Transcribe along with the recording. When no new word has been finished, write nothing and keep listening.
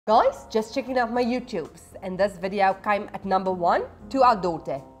Guys, just checking out my YouTubes, and this video came at #1 to our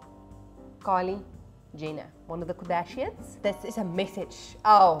daughter, Kylie Jenner, one of the Kardashians. This is a message,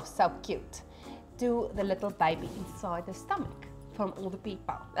 oh so cute, to the little baby inside the stomach from all the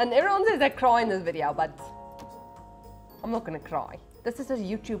people. And everyone says they cry in this video, but I'm not gonna cry. This is a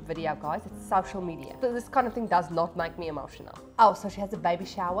YouTube video, guys. It's social media. So this kind of thing does not make me emotional. Oh, so she has a baby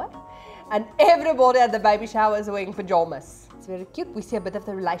shower, and everybody at the baby shower is wearing pajamas. It's very cute. We see a bit of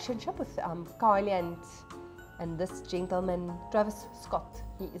the relationship with Kylie and this gentleman, Travis Scott.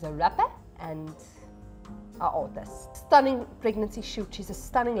 He is a rapper and an artist. Stunning pregnancy shoot. She's a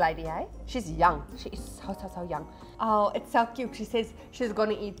stunning lady, eh? She's young. She is so young. Oh, it's so cute. She says she's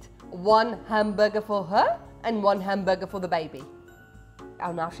gonna eat 1 hamburger for her and 1 hamburger for the baby.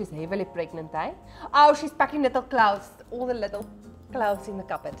 Oh, now she's heavily pregnant, eh? Oh, she's packing little clothes, all the little clothes in the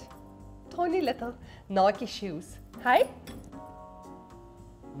cupboard. Tiny little Nike shoes, hey?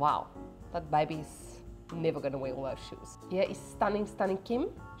 Wow, that baby's never gonna wear all those shoes. Here is stunning Kim.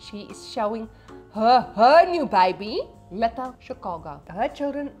 She is showing her new baby, Little Chicago. Her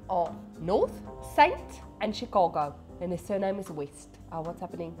children are North, Saint, and Chicago. And her surname is West. Oh, what's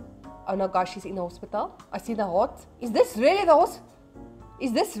happening? Oh no, guys, she's in the hospital. I see the heart. Is this really the hospital?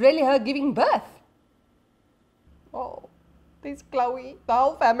 Is this really her giving birth? Oh, there's Chloe. The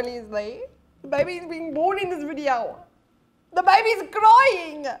whole family is there. The baby is being born in this video. The baby is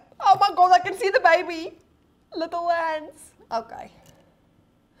crying. Oh my God, I can see the baby. Little hands. Okay.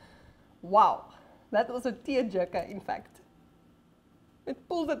 Wow, that was a tearjerker, in fact. It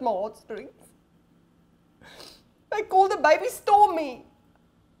pulled at my heartstrings. They call the baby Stormy.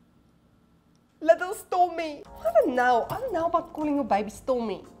 Little Stormy. I don't know about calling your baby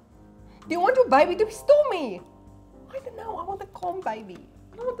Stormy. Do you want your baby to be Stormy? I don't know. I want a calm baby.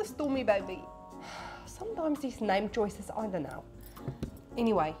 I don't want the Stormy baby. Sometimes these name choices, I don't know.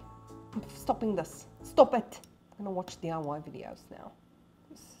 Anyway, I'm stopping this. Stop it. I'm gonna watch DIY videos now.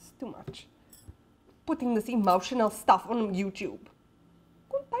 This is too much. Putting this emotional stuff on YouTube.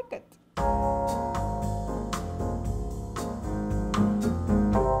 Couldn't take it.